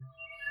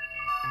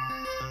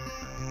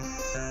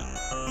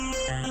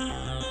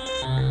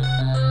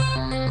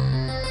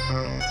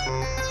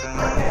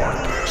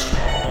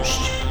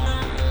most.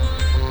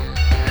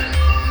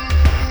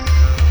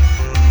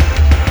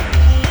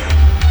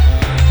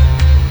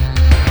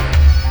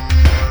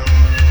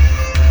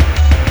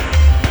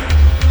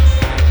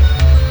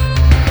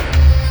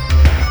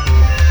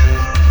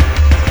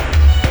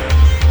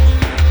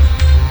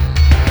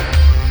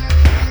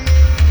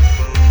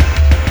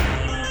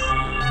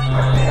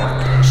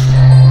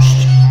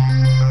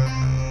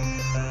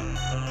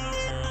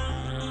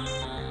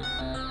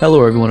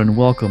 Hello, everyone, and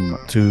welcome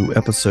to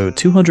episode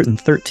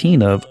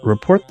 213 of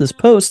Report This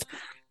Post,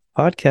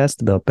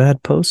 podcast about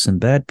bad posts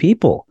and bad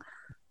people.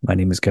 My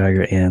name is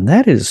Geiger, and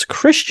that is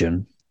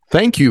Christian.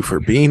 Thank you for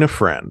being a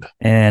friend.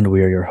 And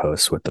we are your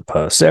hosts with the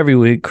post. Every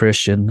week,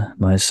 Christian,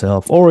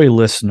 myself, or a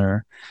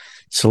listener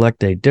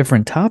select a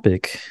different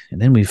topic,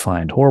 and then we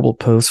find horrible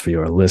posts for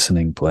your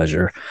listening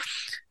pleasure.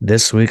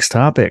 This week's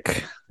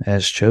topic,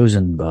 as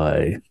chosen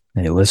by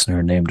a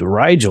listener named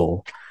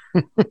Rigel,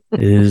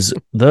 is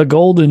the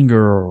Golden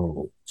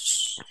Girls.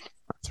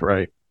 That's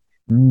right.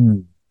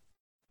 Now,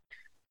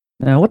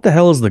 what the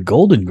hell is the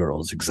Golden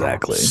Girls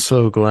exactly?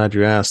 So glad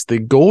you asked. The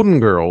Golden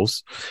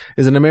Girls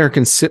is an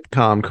American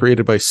sitcom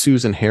created by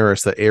Susan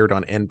Harris that aired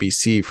on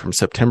NBC from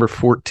September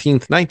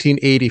 14th,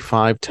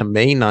 1985 to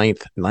May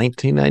 9th,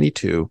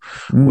 1992,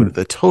 with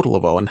a total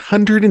of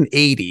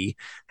 180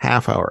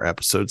 half-hour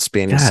episodes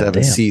spanning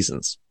seven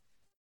seasons.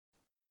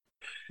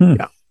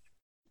 Yeah.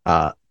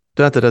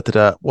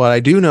 What I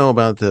do know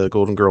about the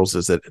Golden Girls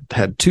is that it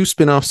had two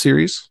spin-off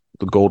series,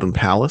 The Golden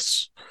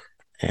Palace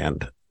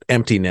and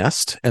Empty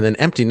Nest, and then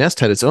Empty Nest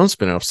had its own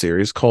spin-off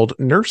series called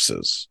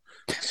Nurses.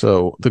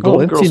 So the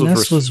Golden Girls Empty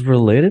Nest was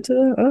related to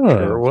that? Oh,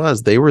 sure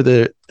was. They were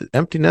the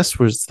Empty Nest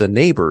was the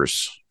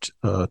neighbors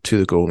to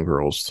the Golden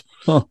Girls.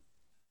 Huh.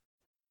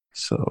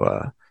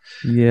 So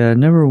yeah, I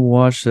never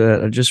watched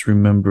that. I just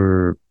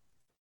remember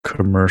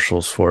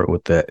commercials for it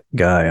with that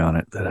guy on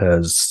it that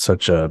has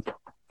such a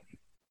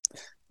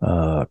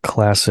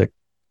classic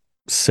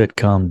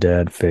sitcom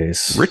dad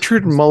face.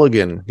 Richard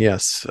Mulligan,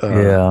 yes.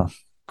 Yeah.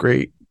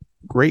 Great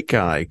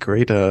guy.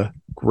 Great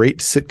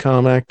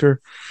sitcom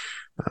actor.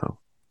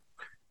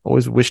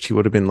 Always wished he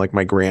would have been like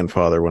my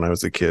grandfather when I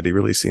was a kid. He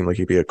really seemed like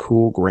he'd be a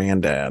cool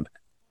granddad.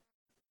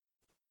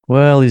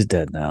 Well, he's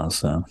dead now,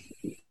 so.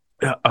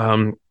 Yeah,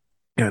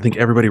 I think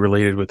everybody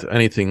related with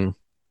anything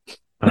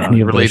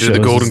related to the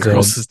Golden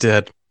Girls is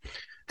dead.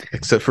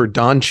 Except for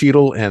Don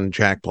Cheadle and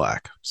Jack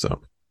Black.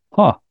 So.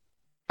 Huh.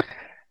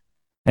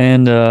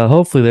 And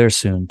hopefully they're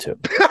soon too.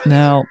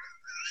 Now,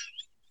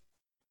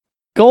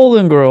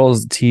 Golden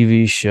Girls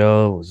TV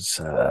show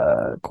was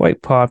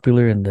quite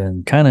popular, and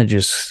then kind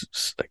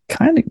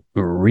of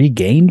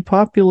regained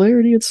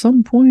popularity at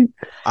some point.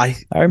 I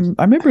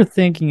remember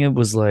thinking it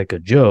was like a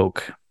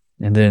joke,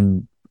 and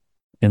then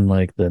in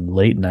like the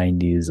late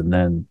 90s, and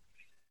then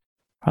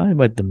probably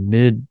by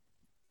the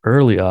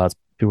early odds,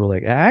 people were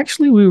like,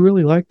 actually, we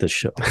really like this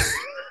show.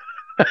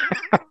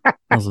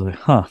 I was like,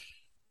 huh.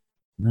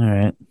 All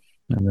right.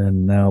 And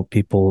then now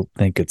people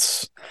think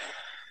it's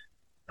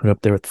put up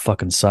there with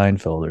fucking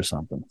Seinfeld or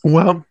something.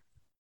 Well,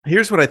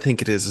 here's what I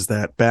think it is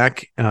that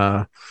back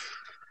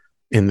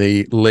in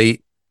the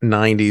late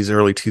 90s,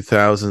 early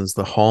 2000s,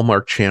 the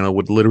Hallmark Channel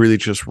would literally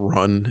just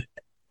run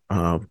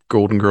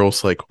Golden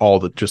Girls like all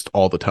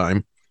the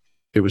time.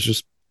 It was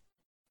just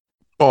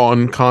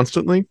on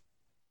constantly.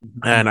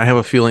 And I have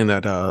a feeling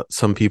that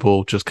some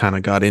people just kind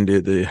of got into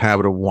the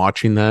habit of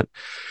watching that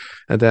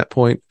at that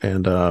point.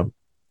 And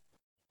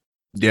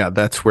yeah,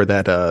 that's where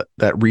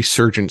that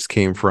resurgence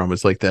came from.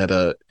 It's like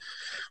that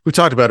we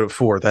talked about it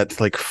before, that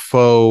like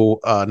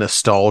faux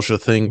nostalgia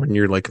thing when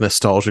you're like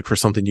nostalgic for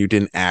something you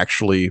didn't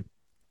actually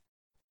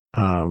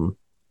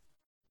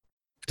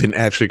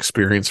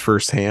experience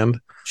firsthand.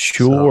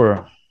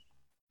 Sure. So.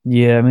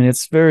 Yeah, I mean,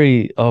 it's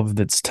very of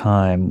its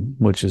time,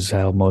 which is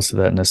how most of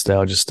that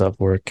nostalgia stuff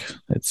work.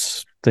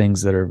 It's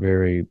things that are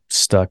very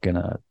stuck in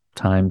a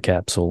time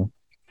capsule.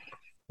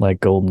 Like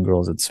Golden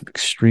Girls, it's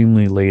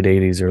extremely late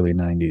 80s, early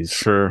 90s.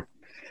 Sure.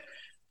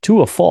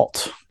 To a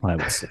fault, I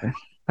would say.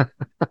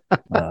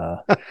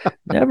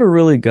 Never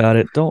really got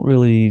it. I don't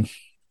really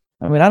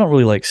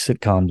like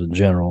sitcoms in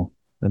general.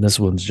 And this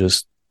one's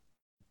just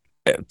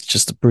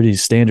a pretty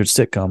standard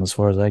sitcom as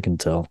far as I can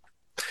tell.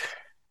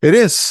 It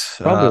is.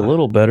 Probably a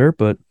little better,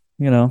 but,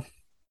 don't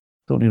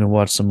need to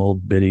watch some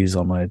old biddies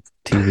on my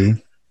TV.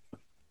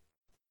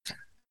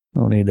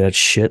 Don't need that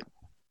shit.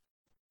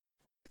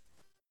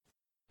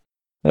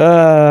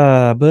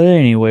 But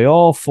anyway,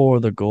 all four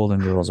of the Golden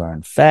Girls are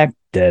in fact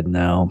dead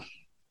now.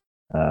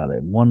 They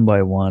one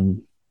by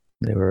one,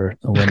 they were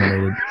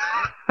eliminated.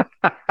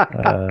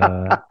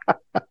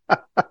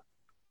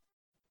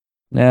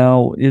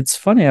 Now it's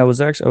funny. I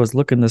was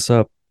looking this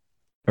up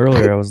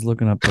earlier. I was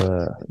looking up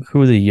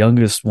who the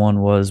youngest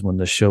one was when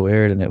the show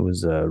aired, and it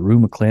was Rue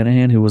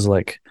McClanahan, who was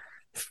like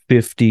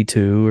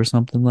 52 or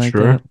something like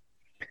that.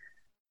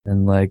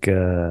 And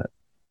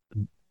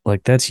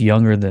like that's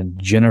younger than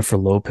Jennifer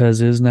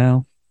Lopez is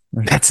now.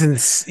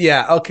 That's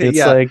yeah. Okay, it's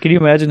like, can you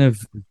imagine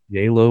if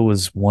J-Lo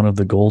was one of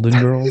the Golden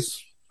Girls?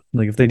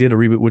 Like if they did a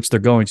reboot, which they're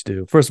going to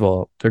do. First of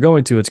all,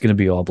 it's going to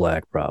be all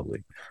black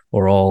probably.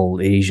 or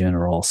all Asian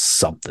or all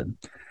something.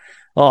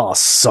 All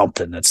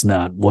something that's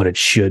not what it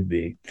should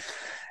be.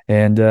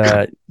 And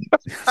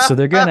so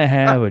they're gonna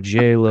have a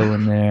J Lo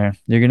in there.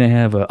 They're gonna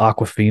have a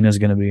Aquafina's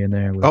gonna be in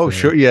there. With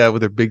sure, yeah,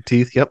 with her big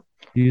teeth. Yep,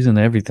 using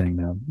everything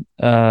now.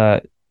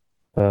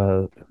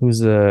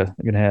 Who's gonna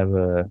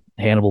have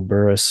Hannibal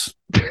Buress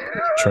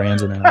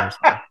trans analysis?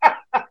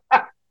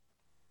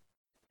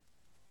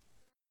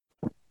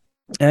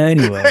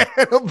 Anyway,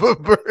 Hannibal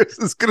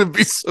Buress is gonna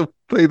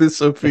play the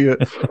Sophia.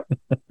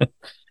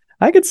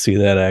 I could see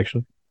that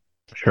actually.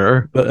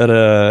 Sure,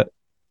 but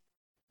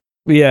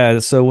yeah.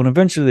 So when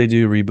eventually they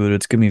do reboot,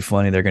 it's gonna be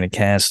funny. They're gonna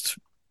cast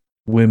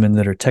women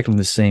that are technically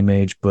the same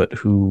age, but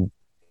who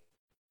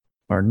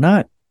are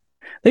not.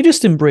 They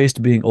just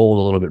embraced being old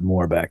a little bit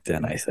more back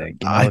then, I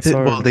think. I think.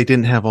 Well, they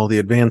didn't have all the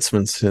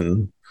advancements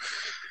in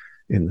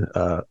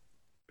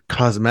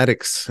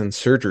cosmetics and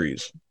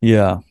surgeries.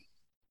 Yeah,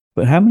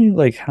 but how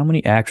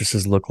many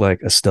actresses look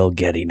like Estelle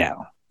Getty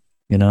now?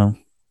 You know,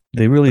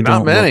 they really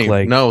don't look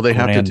like they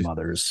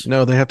grandmothers. Have to.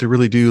 No, they have to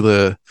really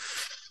do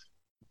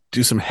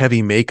some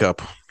heavy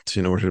makeup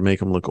in order to make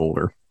them look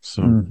older.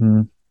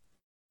 So,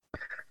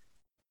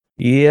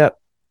 Yep,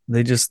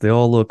 they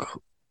all look.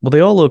 Well, they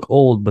all look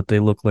old, but they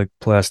look like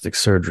plastic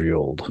surgery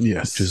old.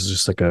 Yes. Which is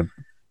just like a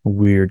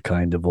weird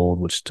kind of old,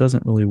 which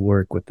doesn't really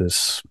work with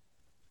this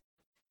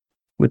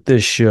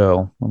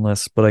show,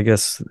 but I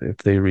guess if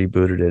they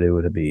rebooted it, it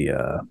would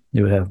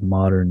have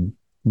modern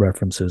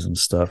references and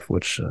stuff,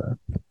 which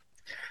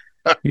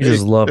you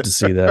just love to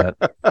see that.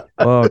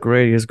 Oh,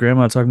 great. His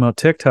grandma talking about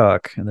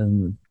TikTok and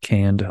then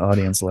canned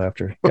audience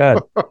laughter.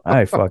 God,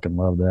 I fucking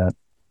love that.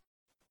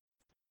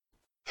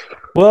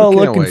 Well,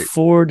 looking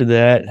forward to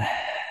that.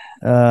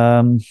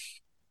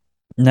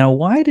 Now,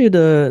 why did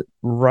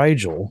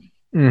Rigel,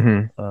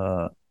 who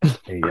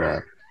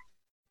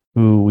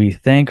we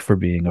thank for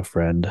being a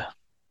friend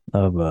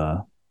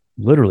of,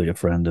 literally a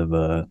friend of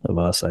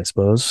us, I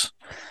suppose.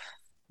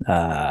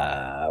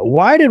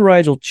 Why did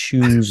Rigel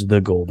choose the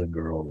Golden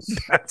Girls?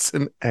 That's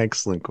an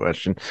excellent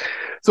question.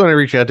 So when I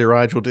reached out to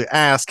Rigel to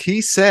ask,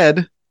 he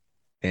said,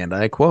 and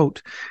I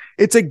quote,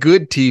 "It's a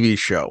good TV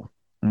show.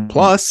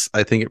 Plus,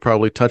 I think it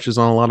probably touches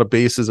on a lot of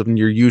bases of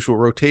your usual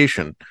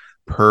rotation.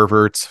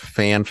 Perverts,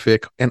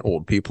 fanfic, and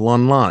old people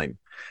online.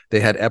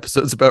 They had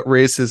episodes about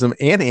racism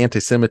and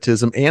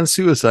anti-Semitism and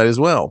suicide as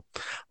well.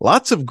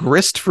 Lots of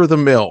grist for the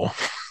mill."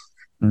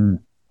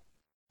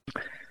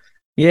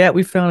 Yeah,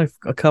 we found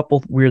a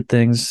couple weird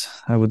things,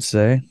 I would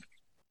say.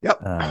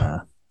 Yep.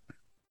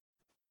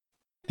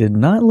 Did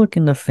not look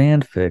into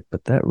fanfic,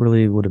 but that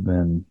really would have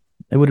been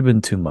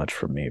too much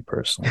for me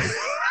personally.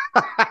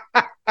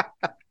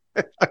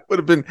 I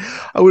would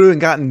have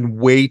gotten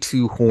way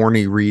too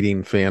horny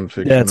reading fan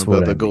fiction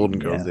about the Golden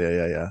Girls.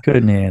 Yeah.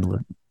 Couldn't handle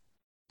it.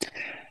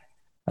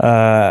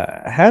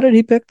 How did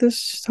he pick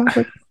this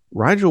topic?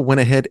 Rigel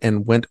went ahead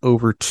and went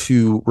over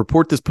to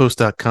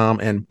reportthispost.com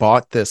and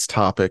bought this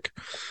topic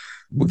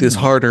with his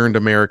hard-earned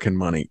American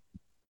money.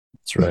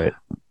 That's right.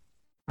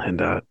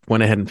 And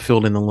went ahead and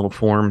filled in the little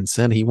form and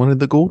said he wanted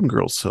the Golden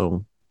Girls.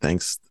 So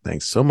thanks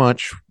so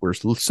much. We're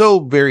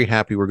so very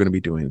happy we're going to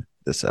be doing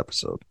this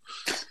episode.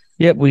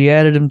 Yep, we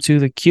added him to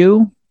the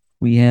queue.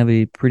 We have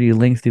a pretty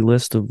lengthy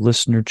list of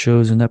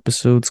listener-chosen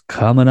episodes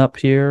coming up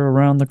here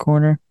around the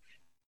corner.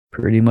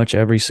 Pretty much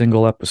every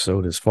single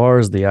episode, as far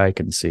as the eye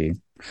can see,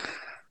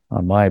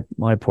 on my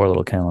poor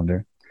little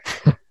calendar.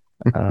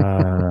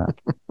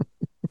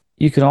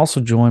 You can also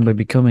join by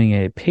becoming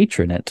a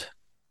patron at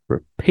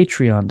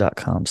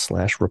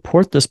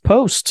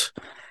patreon.com/reportthispost.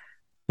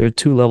 There are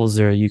 2 levels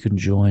there. You can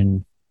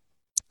join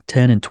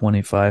 10 and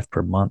 25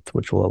 per month,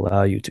 which will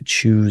allow you to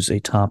choose a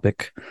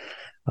topic.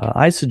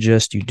 I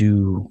suggest you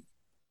do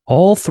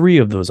all 3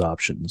 of those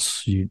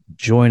options. You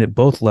join at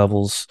both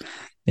levels,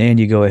 and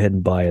you go ahead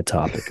and buy a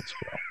topic as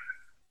well.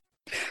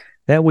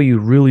 That way you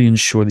really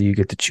ensure that you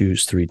get to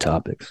choose 3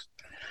 topics.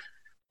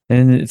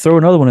 And throw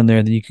another one in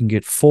there, then you can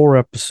get 4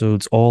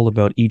 episodes all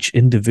about each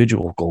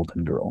individual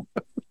Golden Girl.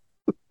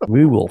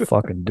 We will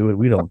fucking do it.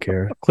 We don't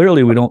care.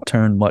 Clearly, we don't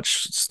turn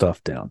much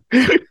stuff down.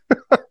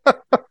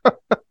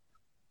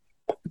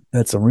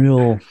 That's some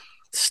real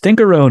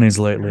stinkeronis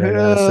lately, I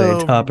gotta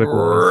say, topic-wise.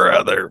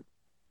 Brother.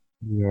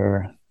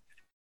 We're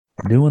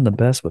doing the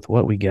best with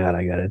what we got,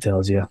 I gotta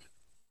tell you.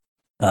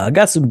 I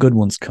got some good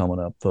ones coming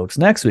up, folks.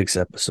 Next week's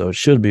episode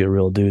should be a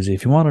real doozy.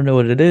 If you want to know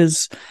what it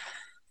is,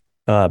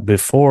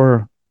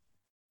 before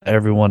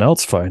everyone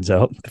else finds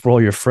out, before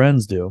all your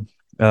friends do,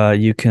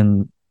 you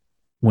can,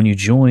 when you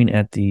join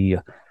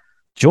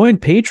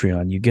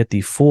Patreon, you get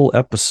the full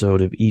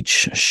episode of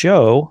each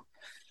show.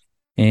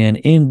 And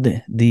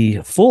in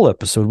the full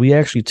episode, we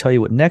actually tell you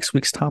what next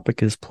week's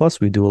topic is,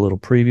 plus we do a little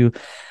preview.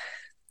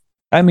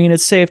 I mean,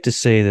 it's safe to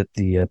say that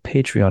the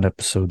Patreon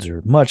episodes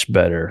are much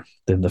better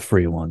than the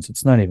free ones.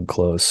 It's not even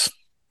close.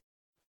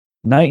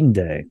 Night and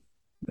day.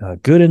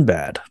 Good and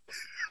bad.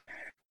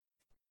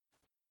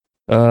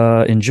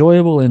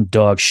 Enjoyable and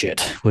dog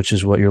shit, which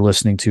is what you're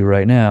listening to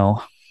right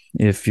now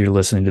if you're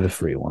listening to the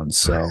free ones.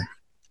 So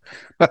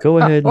go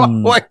ahead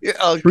and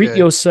Okay. treat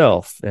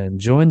yourself and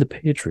join the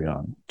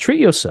Patreon. Treat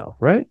yourself,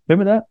 right?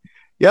 Remember that?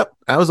 Yep.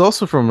 That was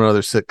also from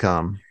another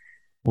sitcom.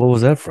 What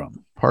was that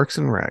from? Parks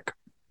and Rec.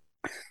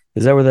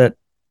 Is that where that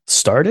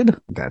started?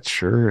 That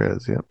sure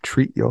is. Yep.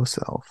 Treat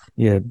yourself.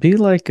 Yeah, be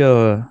like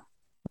Retta.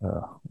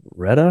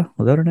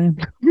 Was that her name?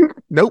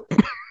 Nope.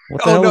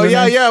 Oh no,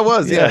 yeah, it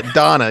was. Yeah.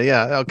 Donna.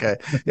 Yeah, okay.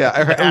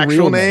 Yeah, her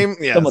actual name.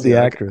 Yeah, some of the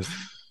actors.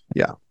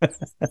 Yeah.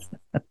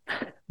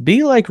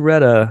 Be like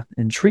Retta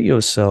and treat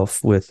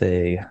yourself with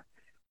a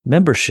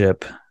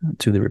membership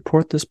to the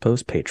Report This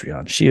Post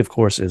Patreon. She, of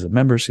course, is a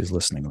member. She's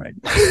listening right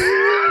now.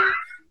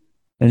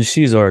 And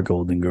she's our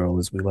golden girl,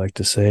 as we like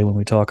to say when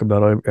we talk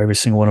about every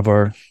single one of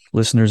our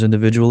listeners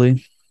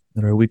individually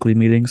at our weekly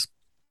meetings.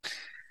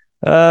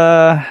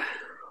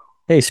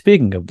 Hey,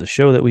 speaking of the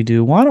show that we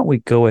do, why don't we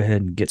go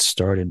ahead and get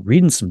started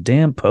reading some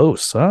damn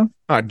posts, huh?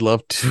 I'd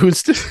love to.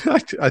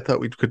 I thought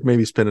we could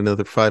maybe spend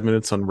another 5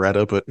 minutes on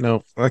Retta, but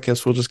no, I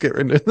guess we'll just get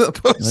right into the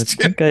post.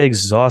 I think I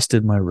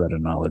exhausted my Retta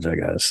knowledge, I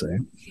gotta say.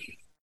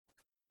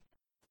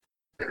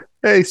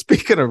 Hey,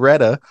 speaking of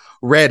Retta,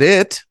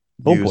 Reddit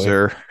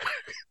user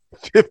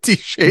 50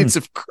 Shades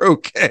of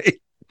Croquet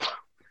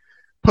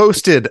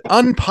posted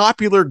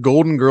unpopular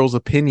Golden Girls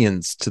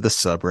opinions to the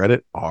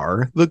subreddit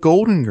Are the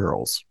Golden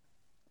Girls.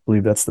 I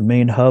believe that's the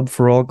main hub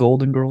for all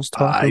Golden Girls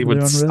talk.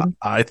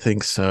 I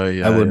think so.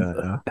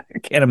 Yeah, I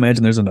can't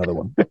imagine there's another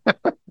one.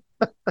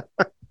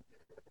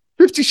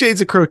 50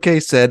 Shades of Croquet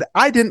said,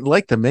 I didn't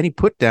like the many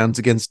put downs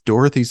against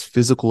Dorothy's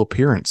physical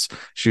appearance.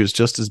 She was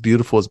just as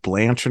beautiful as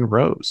Blanche and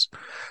Rose.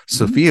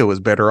 Sophia was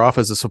better off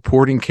as a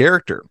supporting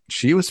character.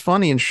 She was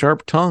funny and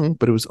sharp tongued,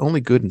 but it was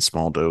only good in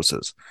small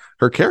doses.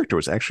 Her character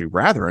was actually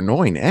rather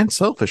annoying and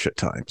selfish at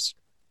times.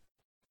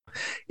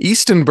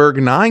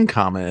 Eastenberg 9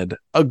 commented,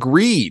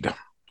 agreed.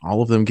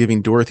 All of them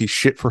giving Dorothy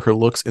shit for her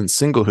looks and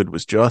singlehood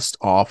was just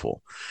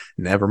awful.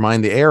 Never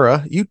mind the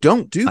era. You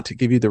don't do to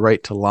give you the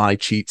right to lie,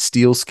 cheat,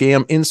 steal,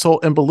 scam,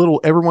 insult, and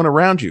belittle everyone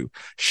around you.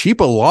 She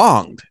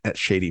belonged at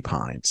Shady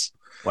Pines.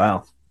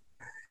 Wow.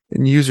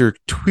 And user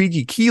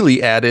Twiggy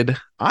Keeley added,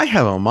 I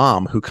have a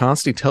mom who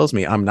constantly tells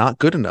me I'm not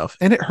good enough,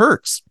 and it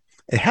hurts.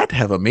 It had to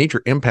have a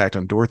major impact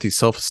on Dorothy's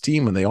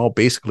self-esteem when they all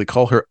basically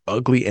call her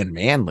ugly and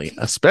manly,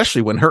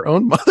 especially when her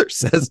own mother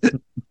says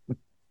it.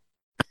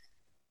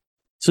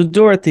 So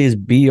Dorothy is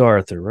B.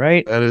 Arthur,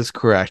 right? That is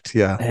correct,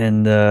 yeah.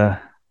 And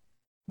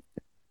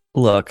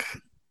look,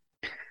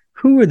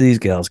 who are these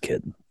gals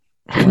kidding?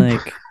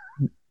 Like,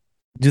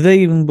 do they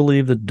even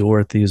believe that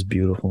Dorothy is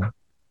beautiful?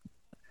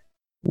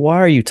 Why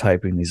are you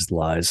typing these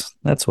lies?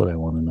 That's what I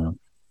want to know.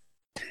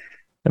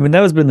 I mean,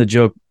 that has been the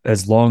joke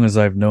as long as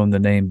I've known the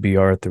name B.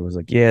 Arthur. Was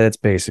like, yeah, that's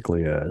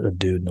basically a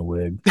dude in a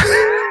wig.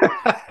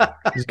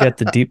 She's got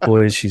the deep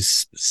voice.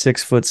 She's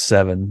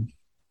 6'7".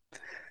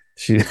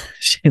 She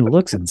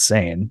looks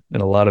insane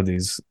in a lot of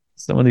this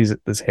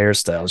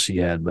hairstyles she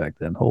had back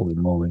then. Holy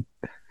moly.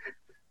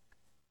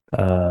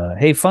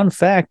 Hey, fun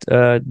fact.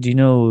 Do you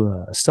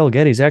know Estelle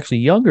Getty's actually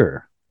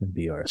younger than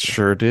B. Arthur?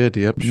 Sure did.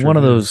 Yep. One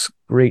of those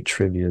great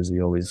trivias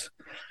you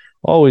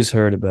always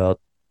heard about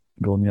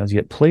Golden Girls,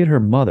 yet played her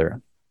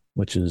mother,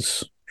 which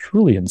is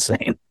truly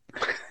insane.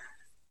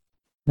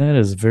 That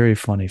is a very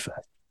funny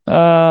fact.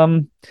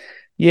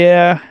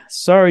 Yeah,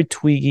 sorry,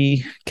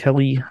 Twiggy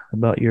Kelly,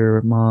 about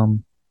your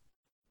mom.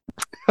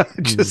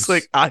 Just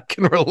like I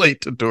can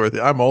relate to Dorothy.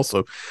 I'm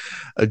also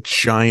a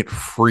giant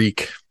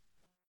freak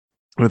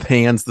with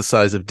hands the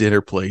size of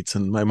dinner plates,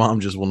 and my mom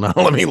just will not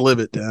let me live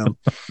it down.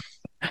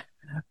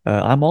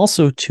 I'm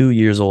also 2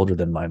 years older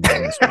than my mom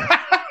as well.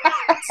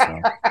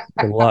 So,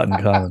 a lot in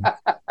common.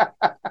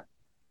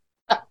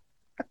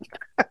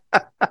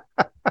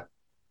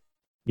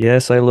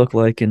 Yes, I look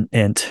like an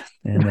ent,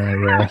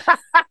 and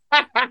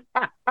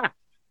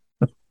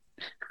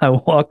I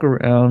walk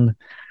around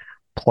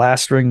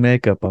plastering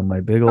makeup on my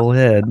big old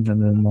head, and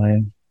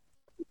then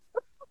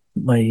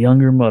my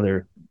younger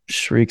mother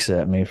shrieks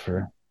at me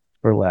for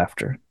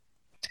laughter.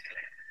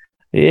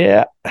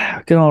 Yeah,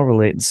 I can all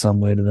relate in some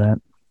way to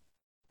that.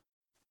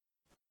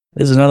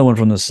 There's another one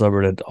from the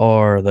subreddit.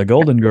 Are the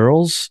Golden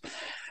Girls?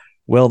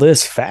 Well,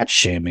 this fat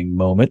shaming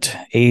moment,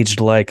 aged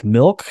like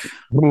milk.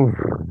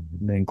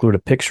 They include a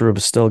picture of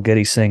Estelle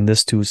Getty saying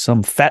this to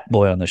some fat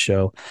boy on the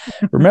show.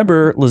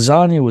 Remember,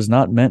 lasagna was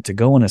not meant to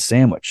go in a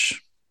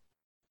sandwich.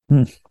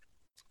 Oy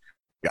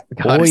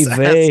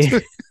vey.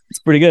 It's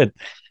pretty good.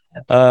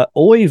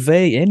 Oy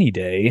vey any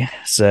day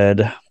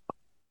said,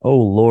 oh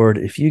Lord,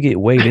 if you get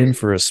weighed in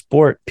for a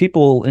sport,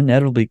 people will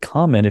inevitably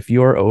comment if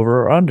you are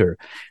over or under.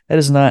 That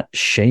is not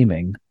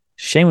shaming.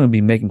 Shaming would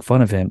be making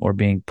fun of him or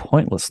being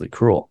pointlessly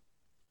cruel.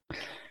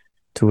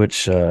 To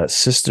which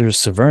Sister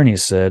Severny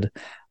said,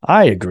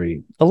 I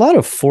agree. A lot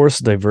of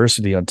forced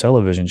diversity on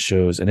television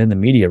shows and in the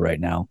media right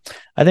now.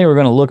 I think we're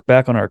going to look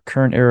back on our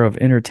current era of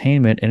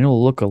entertainment and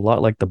it'll look a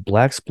lot like the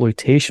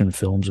blaxploitation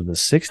films of the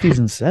 60s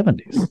and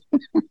 70s.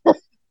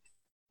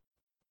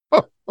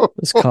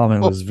 This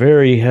comment was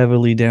very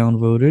heavily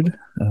downvoted.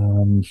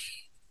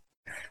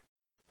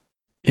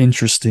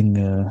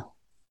 Interesting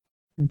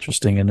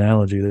Interesting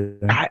analogy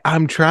there.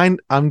 I'm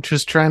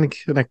just trying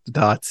to connect the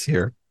dots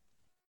here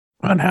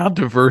on how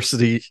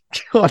diversity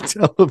on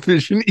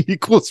television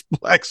equals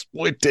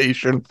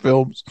blaxploitation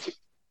films.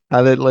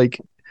 How that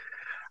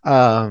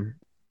I'm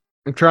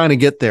trying to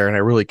get there and I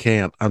really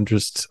can't. I'm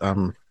just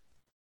I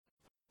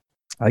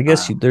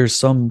guess there's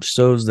some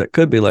shows that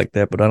could be like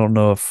that, but I don't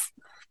know if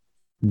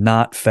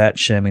not fat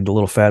shaming the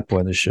little fat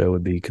boy in the show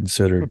would be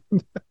considered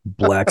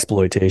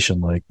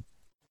blaxploitation. Like,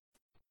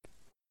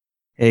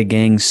 hey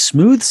gang,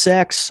 smooth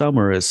sack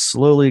summer is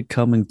slowly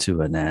coming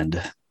to an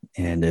end.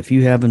 And if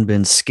you haven't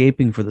been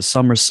scaping for the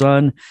summer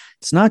sun,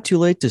 it's not too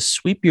late to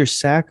sweep your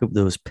sack of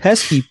those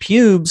pesky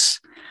pubes.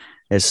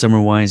 As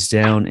summer winds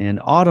down and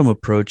autumn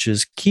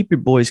approaches, keep your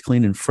boys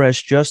clean and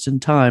fresh just in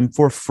time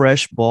for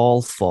fresh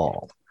ball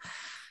fall.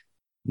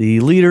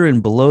 The leader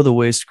in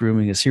below-the-waist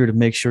grooming is here to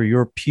make sure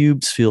your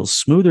pubes feel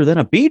smoother than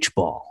a beach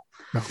ball.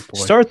 Oh,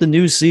 start the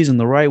new season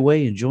the right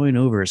way and join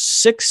over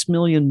 6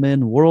 million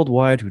men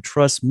worldwide who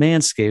trust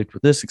Manscaped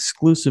with this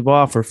exclusive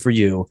offer for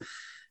you.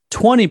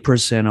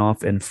 20%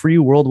 off and free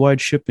worldwide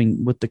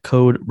shipping with the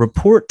code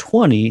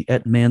REPORT20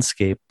 at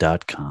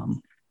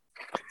manscaped.com.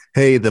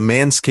 Hey, the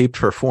Manscaped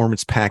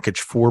Performance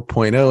Package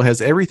 4.0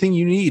 has everything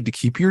you need to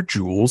keep your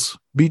jewels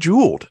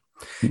bejeweled.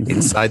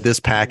 Inside this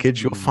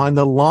package, you'll find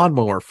the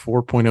Lawnmower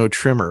 4.0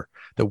 trimmer,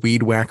 the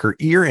Weed Whacker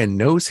ear and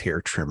nose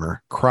hair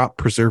trimmer, Crop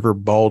Preserver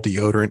ball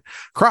deodorant,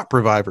 Crop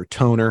Reviver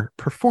toner,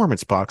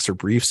 Performance boxer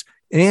briefs,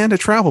 and a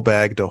travel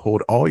bag to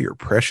hold all your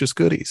precious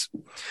goodies.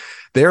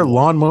 Their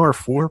Lawnmower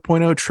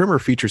 4.0 trimmer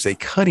features a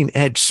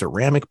cutting-edge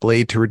ceramic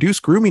blade to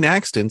reduce grooming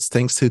accidents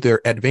thanks to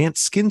their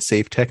advanced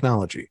skin-safe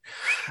technology.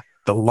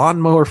 The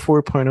Lawnmower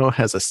 4.0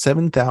 has a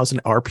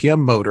 7,000 RPM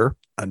motor,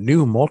 a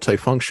new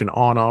multifunction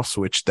on-off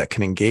switch that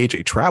can engage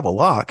a travel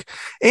lock,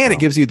 and it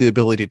gives you the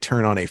ability to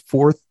turn on a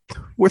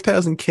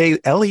 4,000K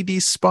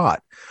LED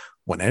spot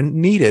when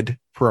needed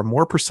for a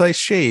more precise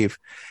shave,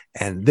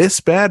 and this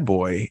bad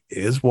boy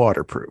is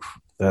waterproof.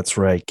 That's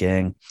right,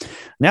 gang.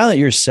 Now that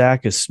your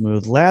sack is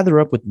smooth, lather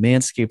up with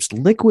Manscaped's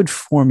liquid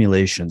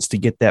formulations to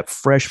get that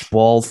fresh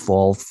ball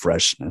fall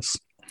freshness.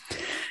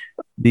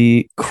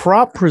 The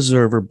Crop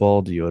Preserver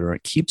ball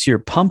deodorant keeps your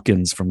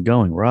pumpkins from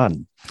going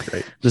rotten.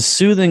 Great. The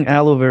soothing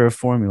aloe vera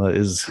formula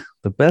is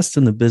the best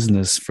in the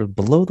business for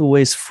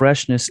below-the-waist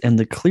freshness, and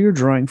the clear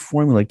drying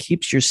formula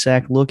keeps your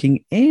sack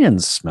looking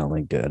and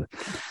smelling good.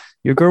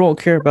 Your girl won't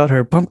care about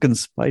her pumpkin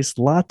spice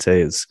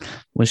lattes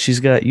when she's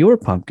got your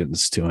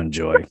pumpkins to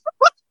enjoy.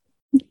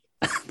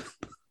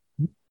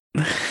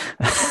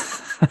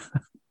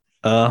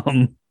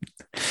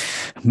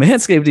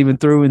 Manscaped even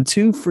threw in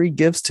 2 free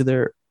gifts to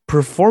their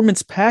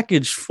Performance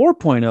Package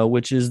 4.0,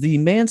 which is the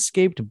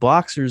Manscaped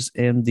Boxers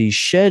and the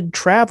Shed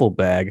Travel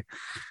Bag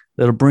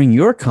that'll bring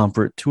your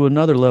comfort to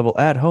another level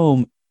at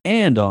home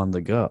and on the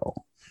go.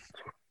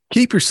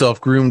 Keep yourself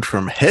groomed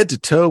from head to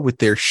toe with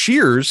their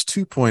Shears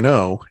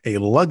 2.0, a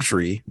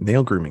luxury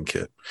nail grooming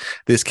kit.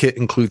 This kit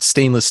includes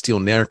stainless steel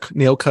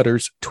nail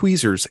cutters,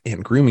 tweezers,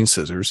 and grooming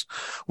scissors.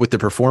 With the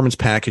Performance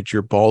Package,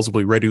 your balls will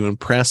be ready to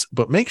impress,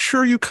 but make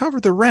sure you cover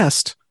the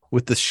rest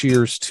with the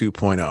Shears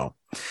 2.0.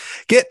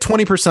 Get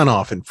 20%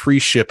 off and free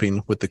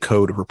shipping with the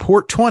code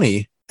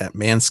REPORT20 at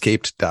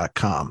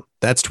manscaped.com.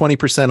 That's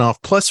 20%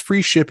 off plus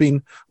free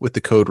shipping with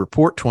the code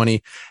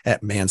REPORT20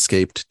 at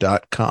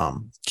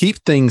manscaped.com.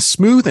 Keep things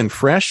smooth and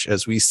fresh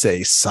as we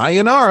say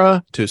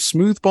sayonara to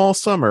smooth ball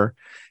summer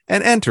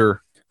and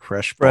enter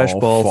fresh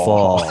ball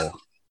fall.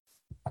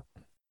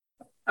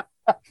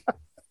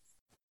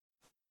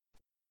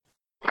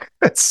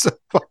 That's so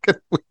fucking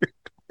weird.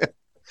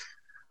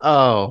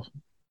 Oh,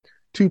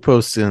 2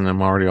 posts in,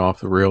 I'm already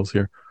off the rails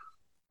here.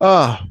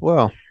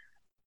 Well,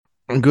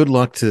 good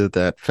luck to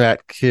that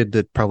fat kid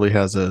that probably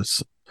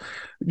has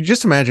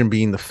just imagine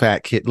being the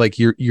fat kid. Like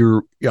your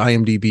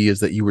IMDb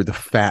is that you were the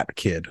fat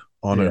kid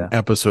on an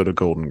episode of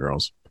Golden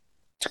Girls.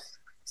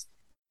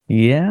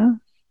 Yeah.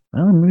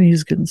 Well, maybe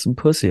he's getting some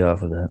pussy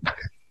off of that.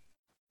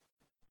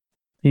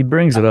 He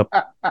brings it up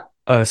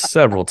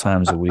several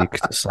times a week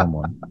to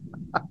someone.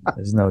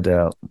 There's no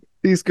doubt.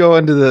 He's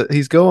going to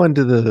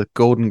the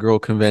Golden Girl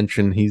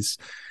convention. He's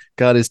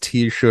got his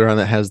T-shirt on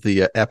that has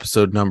the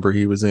episode number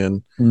he was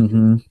in.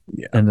 Mm-hmm.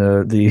 Yeah, and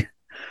the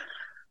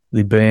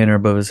banner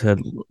above his head: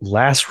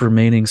 "Last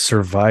remaining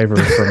survivor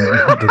from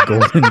the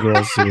Golden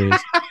Girl series."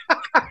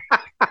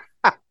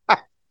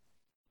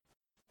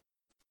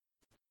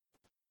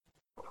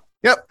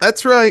 Yep,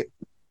 that's right.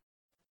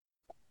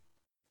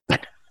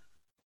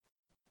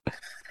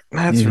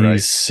 That's right.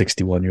 He's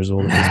 61 years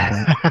old at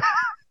this point.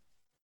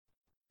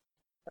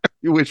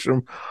 You wish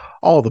him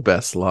all the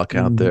best luck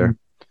out there.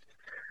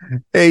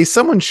 Hey,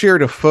 someone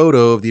shared a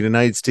photo of the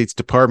United States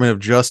Department of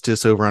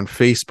Justice over on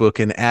Facebook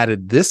and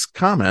added this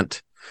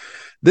comment.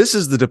 This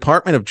is the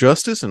Department of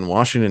Justice in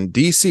Washington,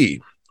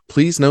 D.C.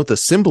 Please note the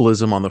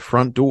symbolism on the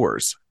front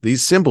doors.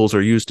 These symbols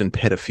are used in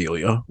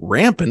pedophilia,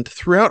 rampant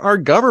throughout our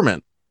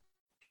government.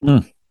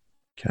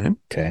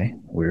 Okay.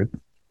 Weird.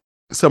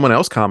 Someone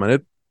else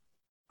commented,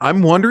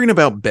 I'm wondering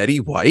about Betty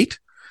White.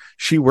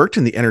 She worked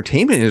in the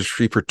entertainment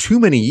industry for too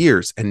many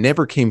years and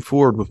never came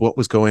forward with what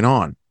was going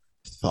on.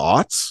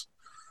 Thoughts?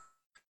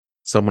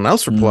 Someone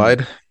else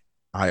replied,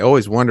 I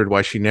always wondered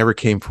why she never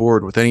came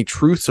forward with any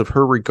truths of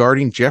her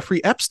regarding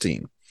Jeffrey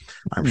Epstein.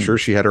 I'm sure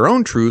she had her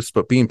own truths,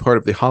 but being part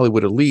of the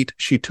Hollywood elite,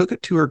 she took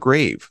it to her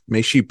grave.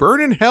 May she burn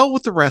in hell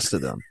with the rest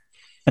of them.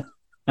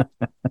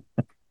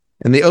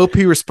 And the OP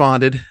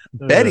responded,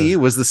 Betty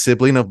was the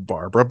sibling of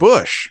Barbara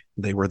Bush.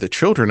 They were the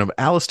children of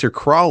Aleister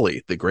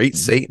Crowley, the great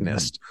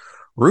Satanist.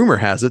 Rumor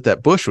has it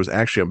that Bush was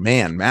actually a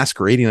man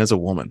masquerading as a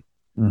woman.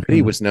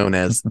 Betty was known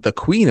as the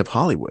Queen of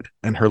Hollywood,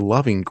 and her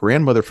loving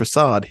grandmother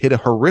facade hid a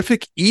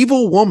horrific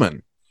evil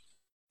woman.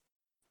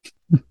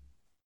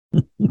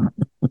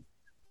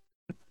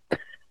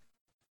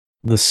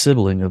 The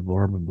sibling of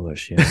Barbara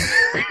Bush, yeah.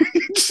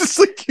 Just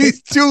like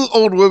these two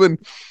old women.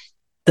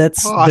 They're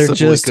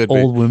just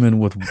old women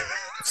with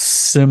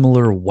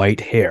similar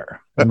white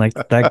hair. And like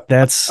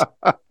that's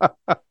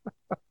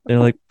they're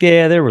like,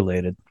 yeah, they're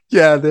related.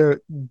 Yeah,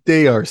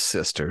 they are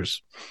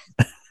sisters.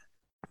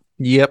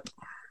 Yep.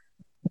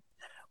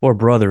 Or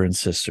brother and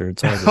sister.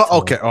 It's hard to tell.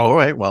 Okay. All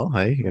right. Well,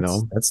 hey,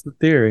 that's the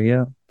theory.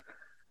 Yeah.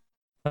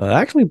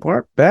 Actually,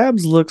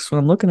 Babs looks. When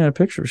I'm looking at a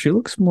picture, she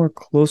looks more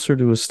closer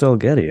to Estelle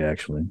Getty.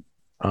 Actually.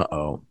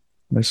 Uh-oh.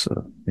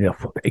 Yeah.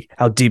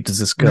 How deep does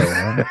this go?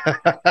 Huh?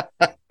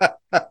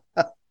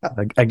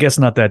 I guess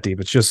not that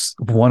deep. It's just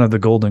one of the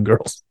Golden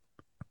Girls.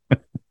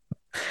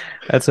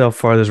 That's how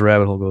far this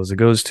rabbit hole goes. It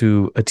goes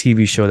to a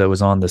TV show that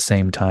was on the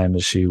same time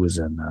as she was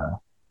in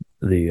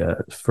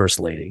the First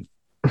Lady.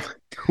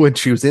 When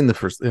she was in the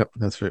first, yep,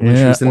 that's right. When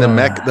she was in the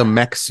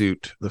mech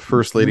suit, the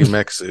First Lady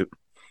mech suit.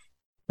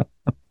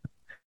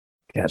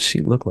 God,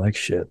 she looked like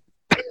shit.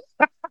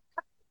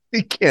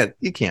 You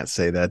can't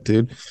say that,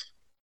 dude.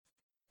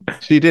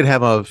 She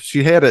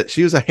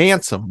was a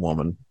handsome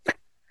woman.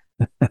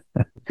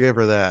 Give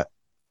her that.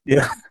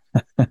 Yeah.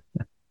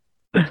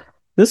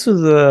 This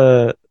was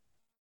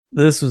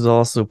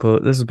posted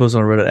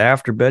on Reddit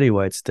after Betty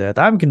White's death.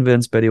 I'm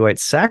convinced Betty White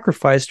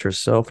sacrificed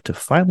herself to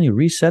finally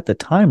reset the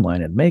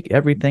timeline and make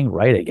everything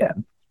right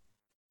again.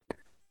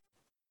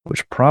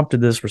 Which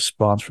prompted this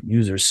response from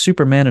users,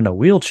 Superman in a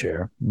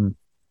wheelchair.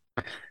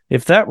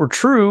 If that were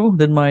true,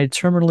 then my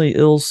terminally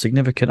ill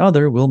significant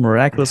other will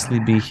miraculously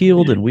be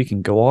healed and we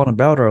can go on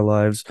about our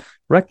lives,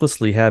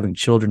 recklessly having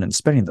children and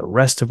spending the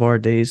rest of our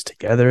days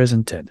together as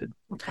intended.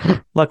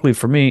 Luckily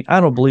for me, I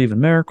don't believe in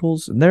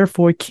miracles and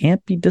therefore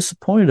can't be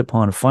disappointed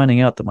upon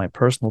finding out that my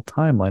personal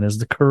timeline is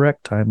the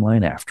correct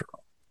timeline after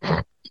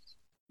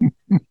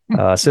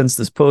all. Since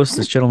this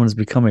gentleman has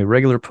become a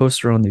regular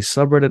poster on the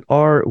subreddit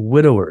r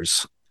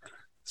widowers.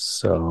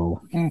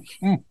 So...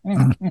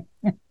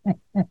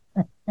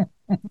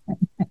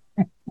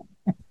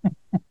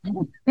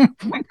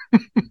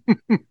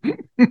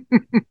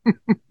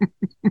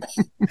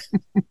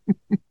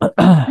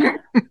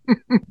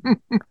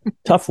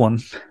 Tough one.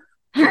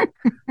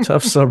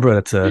 Tough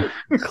subreddit to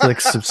click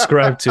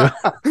subscribe to.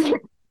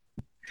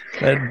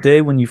 That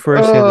day when you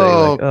first hit that,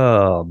 you're like,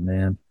 oh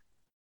man.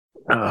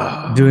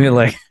 Doing it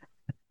like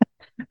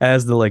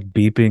as the like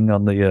beeping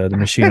on the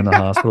machine in the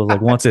hospital.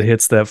 Like once it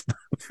hits that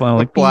final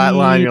like flat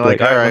line, you're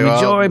like, all right, let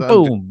me join.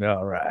 Boom.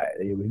 All right,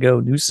 here we go.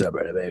 New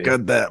subreddit, baby.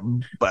 Got that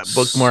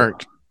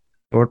bookmarked.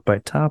 Sort by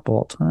top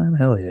all time.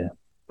 Hell yeah.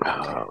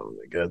 Oh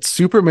my god.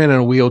 Superman in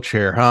a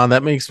wheelchair, huh?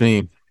 That makes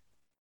me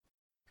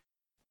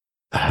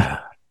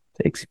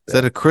takes you back. Is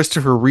that a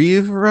Christopher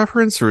Reeve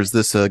reference or is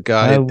this a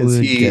guy? I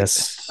would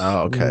guess.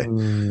 Oh, okay. I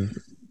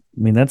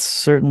mean, that's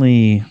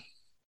certainly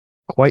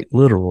quite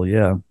literal,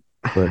 yeah.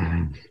 But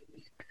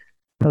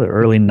another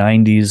early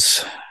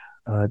 90s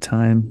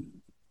time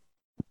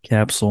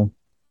capsule.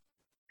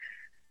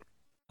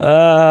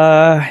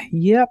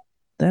 Yep.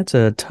 That's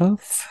a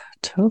tough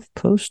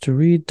post to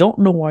read. Don't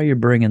know why you're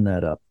bringing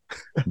that up,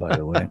 by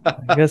the way.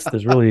 I guess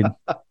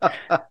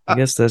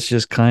that's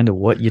just kind of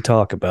what you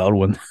talk about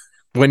when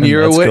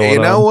you're a widower. You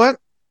know what?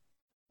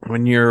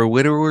 When you're a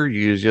widower,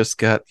 you just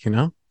got,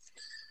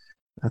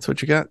 that's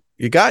what you got.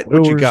 You got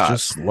widowers what you got.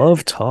 Just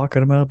love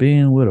talking about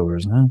being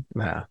widowers, huh?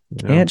 Nah.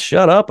 Can't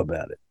shut up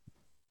about it.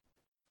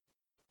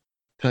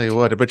 Tell you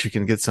what, I bet you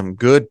can get some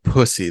good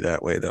pussy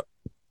that way, though.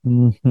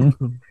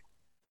 Mm-hmm.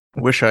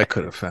 Wish I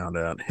could have found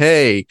out.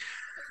 Hey,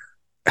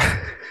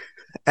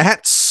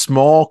 at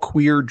Small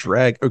Queer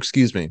Dragon,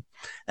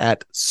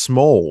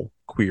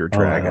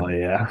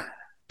 yeah,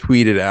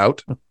 tweeted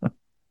out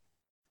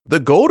the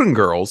Golden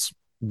Girls,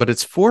 but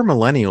it's 4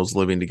 millennials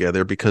living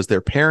together because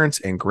their parents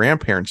and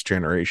grandparents'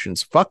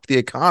 generations fucked the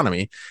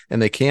economy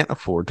and they can't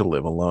afford to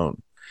live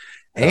alone.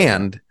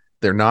 And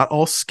they're not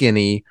all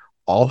skinny,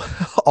 all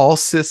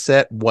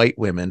cishet white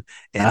women,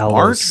 and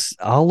aren't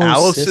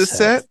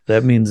cishet.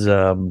 That means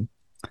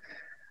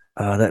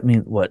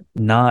what?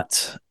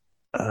 Not.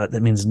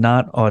 That means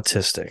not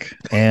autistic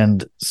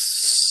and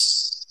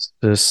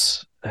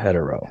cis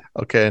hetero.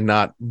 Okay,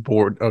 not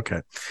bored.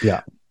 Okay.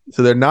 Yeah.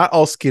 So they're not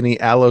all skinny,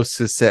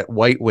 cishet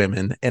white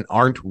women and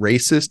aren't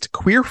racist,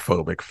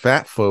 queerphobic,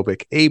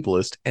 fatphobic,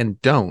 ableist,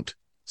 and don't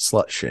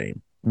slut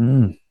shame.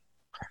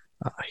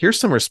 Here's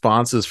some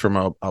responses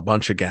from a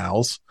bunch of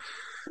gals.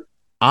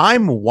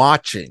 I'm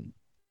watching.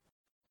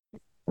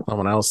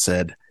 Someone else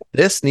said,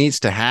 this needs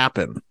to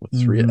happen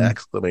with 3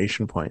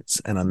 exclamation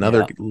points. And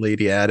another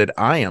lady added,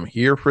 I am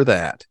here for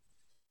that.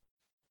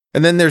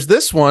 And then there's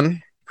this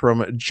one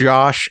from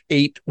Josh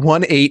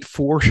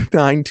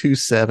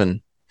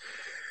 8184927.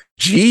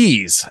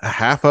 Geez, a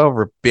half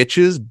hour of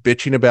bitches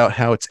bitching about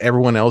how it's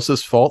everyone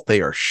else's fault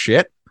they are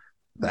shit.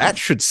 That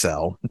should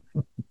sell.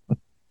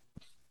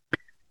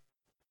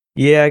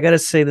 Yeah, I gotta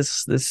say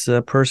this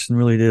person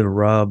really did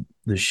rob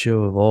the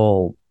show of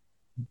all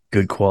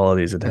good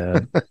qualities it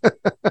had.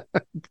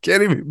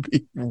 Can't even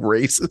be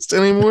racist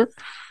anymore.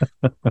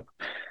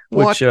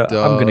 Which I'm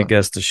gonna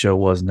guess the show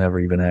was never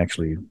even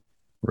actually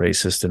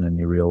racist in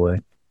any real way.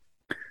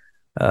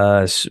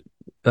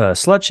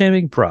 Slut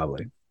shaming,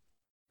 probably.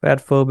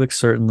 Fatphobic,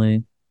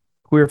 certainly.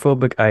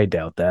 Queerphobic, I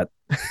doubt that.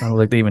 I don't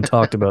think they even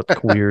talked about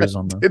queers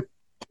on the.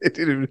 They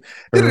didn't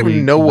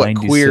even know what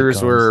queers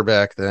sitcoms were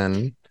back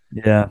then.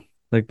 Yeah,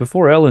 like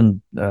before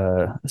Ellen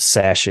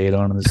sashayed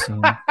onto the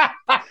scene.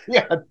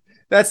 Yeah,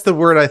 that's the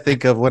word I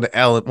think of when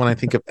I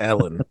think of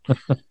Ellen.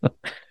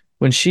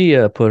 When she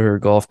put her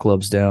golf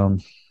clubs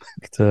down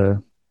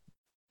to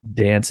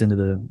dance into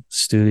the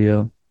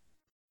studio.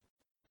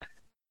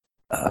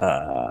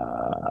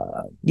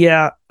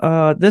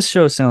 This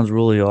show sounds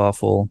really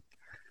awful.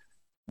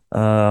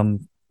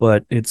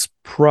 But it's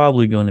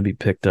probably going to be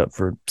picked up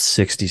for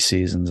 60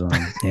 seasons on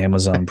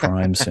Amazon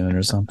Prime soon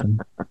or something.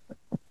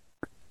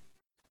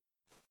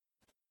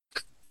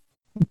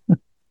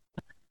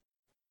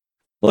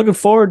 Looking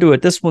forward to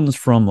it. This one's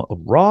from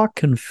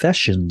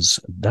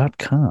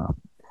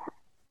rawconfessions.com.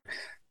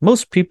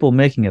 Most people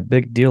making a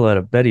big deal out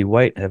of Betty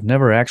White have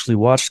never actually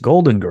watched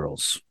Golden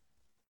Girls.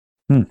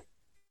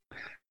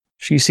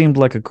 She seemed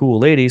like a cool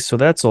lady, so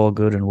that's all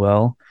good and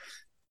well.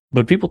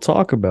 But people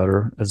talk about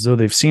her as though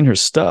they've seen her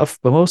stuff,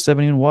 but most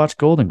haven't even watched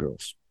Golden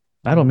Girls.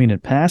 I don't mean in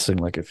passing,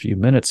 like a few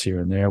minutes here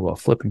and there while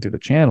flipping through the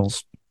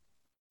channels.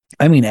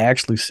 I mean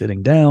actually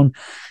sitting down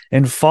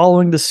and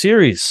following the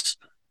series.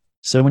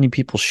 So many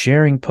people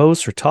sharing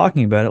posts or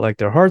talking about it like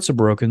their hearts are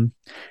broken,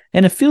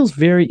 and it feels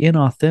very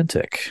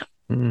inauthentic.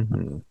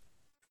 Mm-hmm.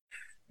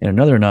 And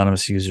another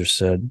anonymous user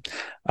said,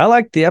 I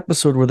like the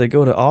episode where they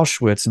go to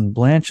Auschwitz and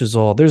Blanche is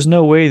all, there's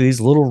no way these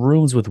little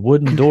rooms with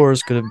wooden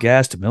doors could have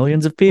gassed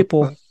millions of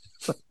people.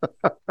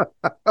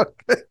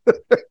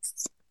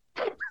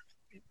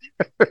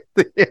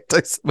 The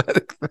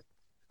anti-Semitic thing.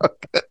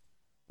 Okay.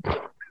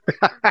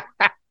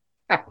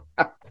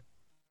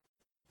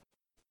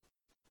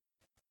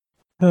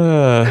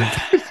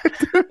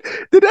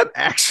 Did that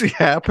actually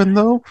happen,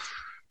 though?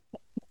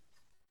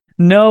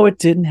 No, it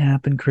didn't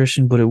happen,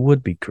 Christian, but it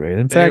would be great.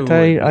 In fact,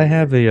 I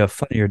have a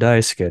Funny or Die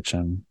sketch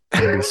I'm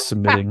going to be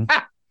submitting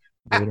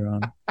later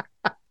on.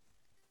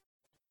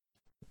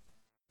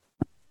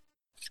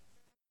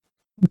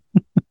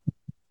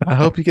 I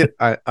hope you get.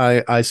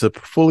 I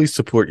fully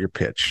support your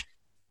pitch.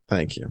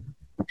 Thank you.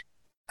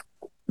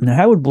 Now,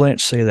 how would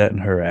Blanche say that in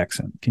her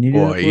accent? Can you do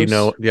that? You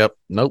know, yep.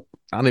 Nope.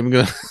 Not even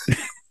gonna.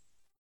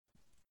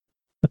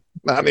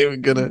 Not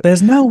even gonna.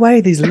 There's no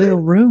way these little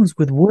rooms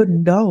with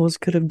wooden doors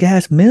could have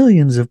gassed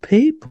millions of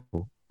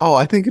people. Oh,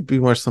 I think it'd be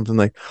more something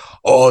like,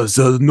 "Oh,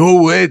 there's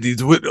no way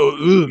these wooden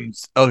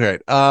rooms." Okay.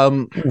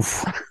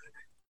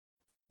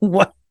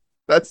 What?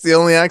 That's the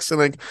only accent.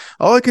 Like,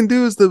 all I can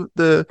do is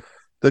the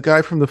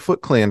guy from the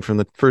Foot Clan from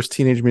the first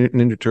Teenage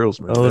Mutant Ninja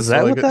Turtles movie. Oh, is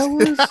that what that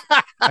was?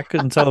 I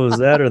couldn't tell it was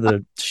that or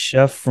the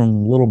chef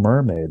from Little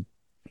Mermaid.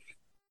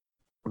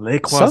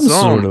 Some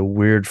sort of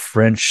weird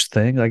French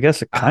thing. I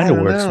guess it kind of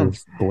works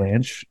with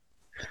Blanche.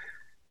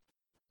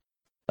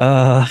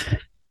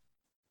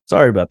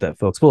 Sorry about that,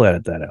 folks. We'll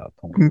edit that out.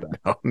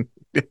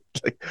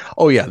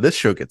 Oh yeah, this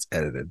show gets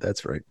edited.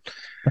 That's right.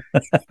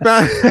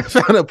 I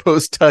found a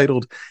post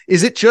titled,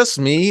 "Is it just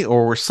me,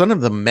 or were some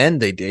of the men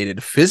they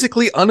dated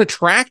physically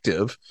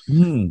unattractive?"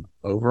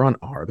 Over on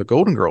Are the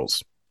Golden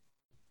Girls.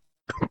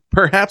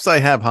 Perhaps I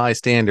have high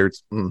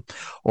standards,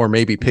 or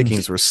maybe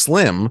pickings were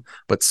slim,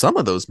 but some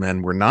of those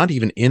men were not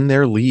even in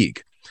their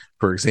league.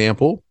 For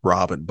example,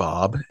 Rob and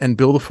Bob and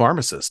Bill the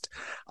pharmacist.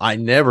 I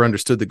never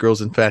understood the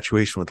girl's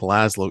infatuation with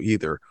Laszlo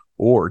either,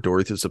 or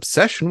Dorothy's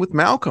obsession with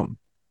Malcolm.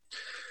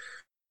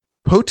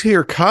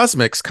 Potier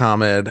Cosmics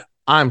commented,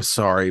 I'm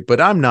sorry,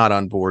 but I'm not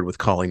on board with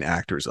calling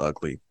actors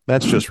ugly.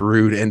 That's just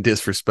rude and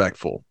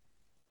disrespectful.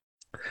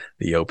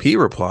 The OP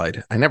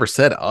replied, I never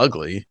said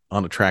ugly.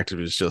 Unattractive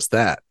is just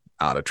that.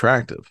 Not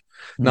attractive.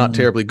 Not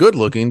terribly good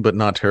looking, but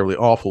not terribly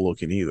awful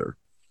looking either.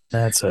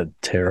 That's a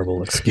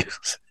terrible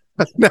excuse.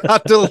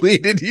 Not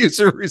deleted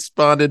user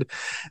responded,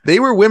 they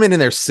were women in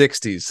their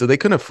 60s, so they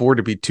couldn't afford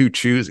to be too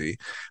choosy.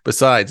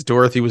 Besides,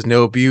 Dorothy was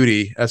no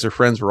beauty, as her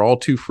friends were all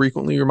too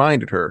frequently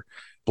reminded her.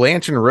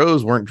 Blanche and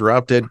Rose weren't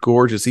drop dead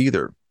gorgeous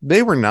either.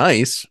 They were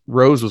nice.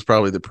 Rose was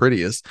probably the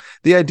prettiest.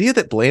 The idea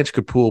that Blanche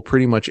could pull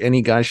pretty much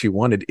any guy she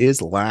wanted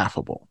is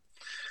laughable.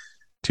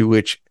 To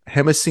which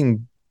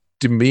Hemissing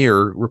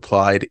Demir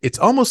replied, it's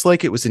almost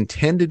like it was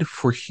intended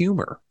for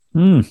humor.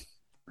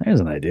 There's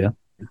an idea.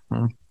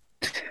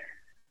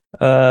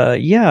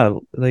 Yeah,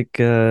 like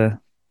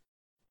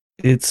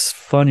it's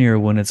funnier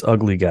when it's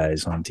ugly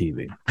guys on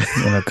TV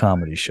in a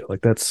comedy show.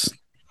 Like that's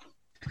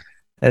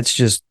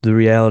just the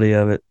reality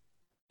of it.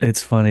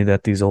 It's funny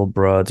that these old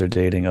broads are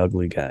dating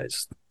ugly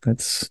guys.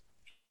 It's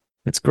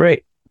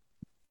great.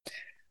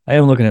 I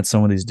am looking at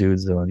some of these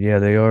dudes though, and yeah,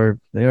 they are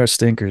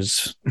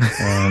stinkers.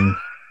 Um,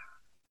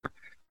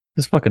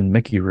 There's fucking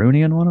Mickey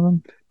Rooney in one of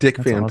them. Dick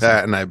That's Van awesome.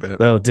 Patten, I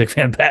bet. Oh, Dick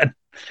Van Patten.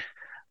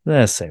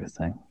 The same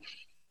thing.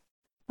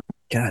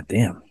 God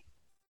damn.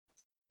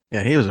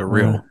 Yeah, he was a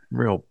real.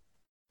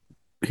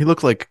 He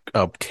looked like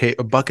a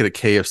bucket of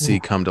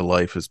KFC come to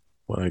life. Is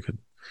what I could.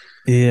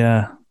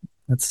 Yeah,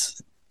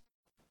 that's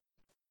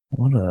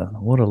what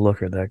a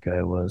looker that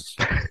guy was.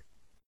 God,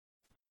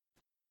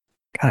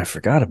 I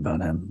forgot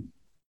about him.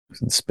 He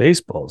was in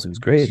Spaceballs. He was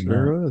great.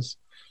 Sure was.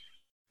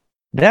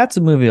 That's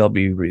a movie I'll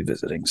be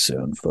revisiting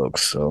soon,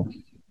 folks. So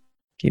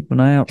keep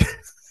an eye out.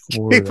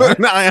 Keep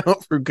an eye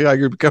out for God.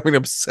 You're becoming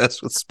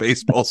obsessed with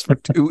Spaceballs for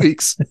 2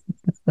 weeks.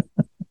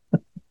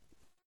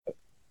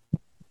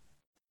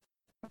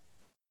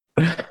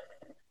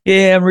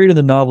 Yeah, I'm reading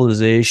the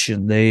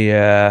novelization. They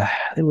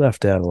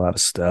left out a lot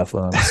of stuff,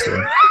 honestly.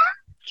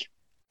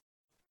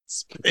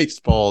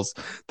 Spaceballs,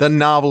 the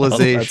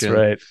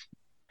novelization.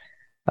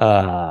 Oh,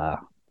 that's right.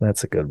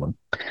 That's a good one.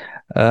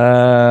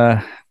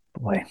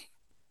 Boy,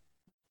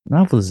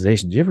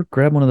 novelization. Did you ever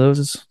grab one of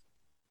those?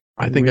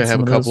 I think I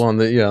have a couple on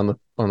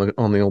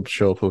the old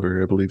shelf over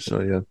here. I believe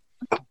so. Yeah.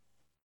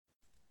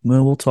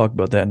 Well, we'll talk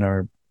about that in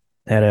our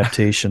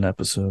adaptation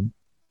episode.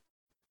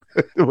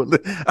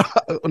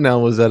 Now,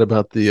 was that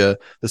about the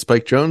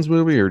Spike Jonze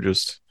movie or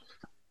just?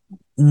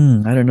 I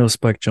don't know.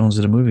 Spike Jonze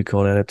did a movie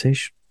called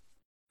Adaptation.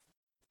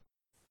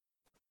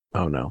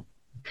 Oh no!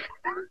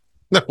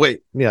 No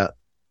wait, yeah,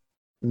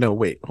 no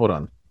wait, hold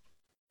on.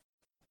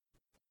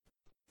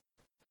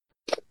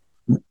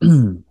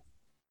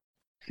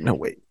 No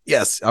wait,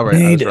 yes, all right,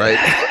 I was right.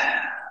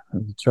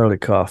 Charlie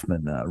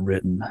Kaufman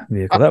written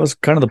vehicle. That was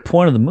kind of the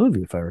point of the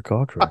movie, if I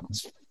recall correctly.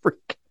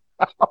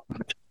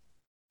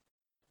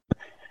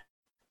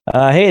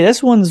 Hey,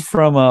 this one's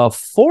from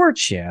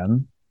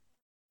 4chan.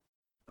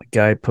 A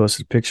guy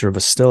posted a picture of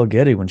Estelle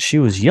Getty when she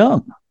was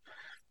young.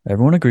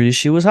 Everyone agrees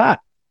she was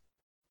hot.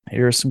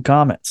 Here are some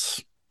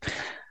comments.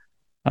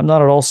 I'm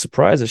not at all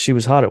surprised that she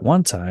was hot at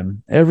one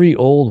time. Every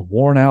old,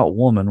 worn-out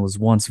woman was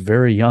once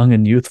very young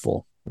and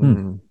youthful.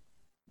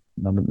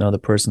 Another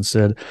person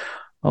said,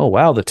 oh,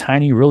 wow, the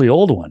tiny, really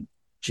old one.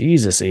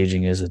 Jesus,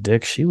 aging is a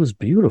dick. She was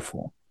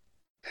beautiful.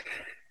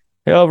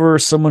 However,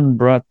 someone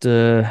brought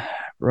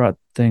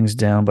things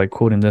down by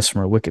quoting this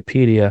from her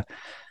Wikipedia.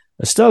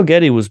 Estelle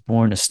Getty was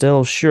born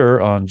Estelle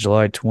Schur on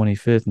July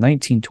 25th,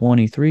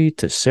 1923,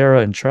 to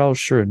Sarah and Charles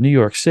Schur in New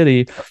York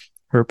City.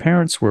 Her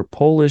parents were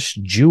Polish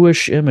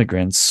Jewish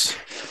immigrants,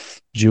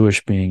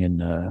 Jewish being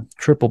in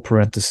triple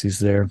parentheses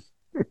there.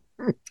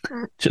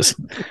 Just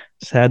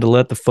had to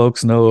let the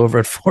folks know over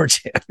at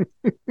 4chan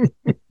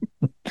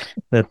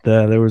that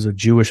there was a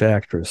Jewish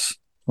actress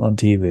on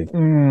TV.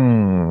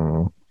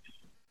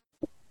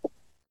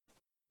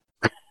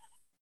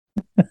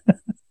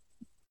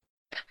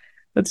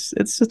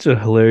 It's such a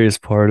hilarious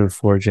part of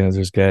 4chan.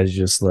 There's guys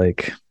just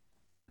like,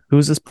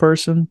 who's this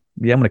person?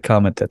 Yeah, I'm going to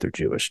comment that they're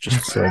Jewish,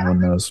 just so everyone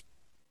knows.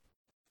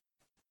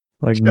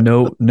 Like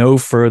no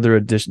further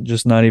addition,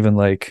 just not even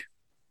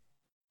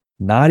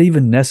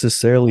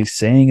necessarily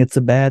saying it's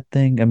a bad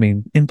thing. I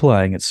mean,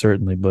 implying it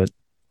certainly, but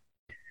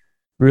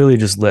really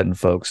just letting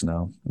folks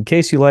know. In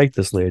case you like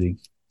this lady,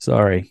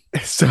 sorry,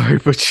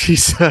 but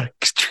she's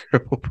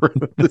triple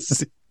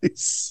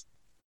parentheses.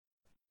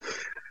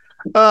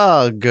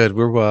 Oh, good.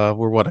 We're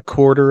what, a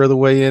quarter of the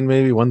way in,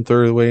 maybe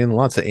 1/3 of the way in.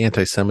 Lots of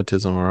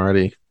anti-Semitism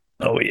already.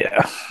 Oh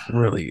yeah,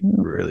 really,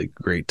 really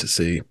great to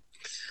see.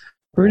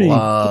 Pretty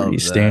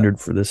standard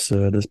for this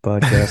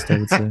podcast, I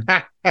would say.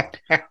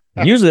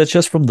 Usually that's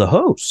just from the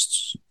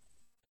hosts.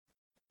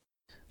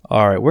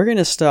 All right, we're going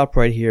to stop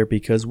right here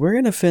because we're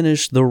going to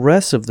finish the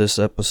rest of this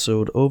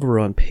episode over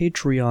on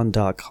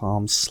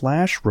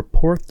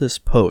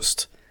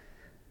patreon.com/reportthispost.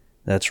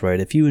 That's right.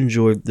 If you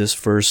enjoyed this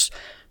first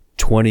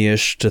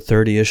 20-ish to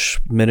 30-ish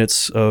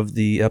minutes of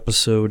the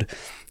episode,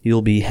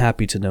 you'll be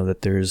happy to know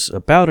that there's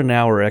about an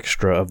hour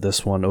extra of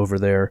this one over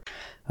there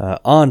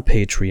on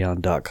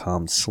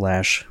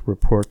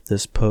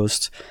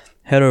patreon.com/reportthispost.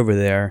 Head over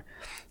there,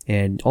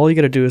 and all you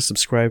got to do is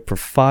subscribe for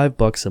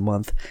 $5 a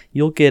month.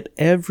 You'll get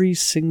every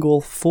single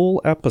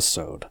full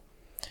episode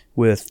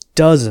with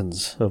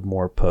dozens of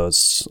more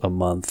posts a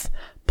month,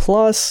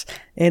 plus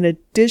an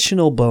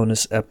additional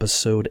bonus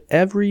episode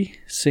every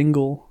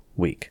single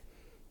week.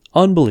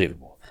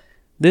 Unbelievable.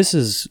 This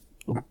is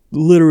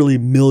literally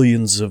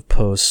millions of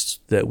posts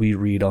that we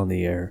read on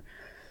the air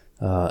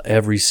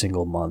every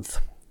single month.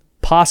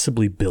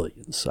 Possibly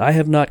billions. I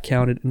have not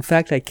counted. In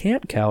fact, I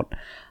can't count.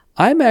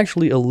 I'm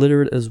actually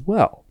illiterate as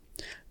well.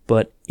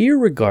 But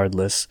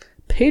irregardless,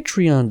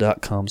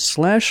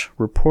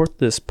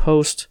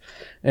 patreon.com/reportthispost,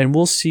 and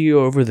we'll see you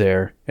over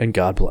there, and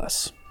God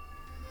bless.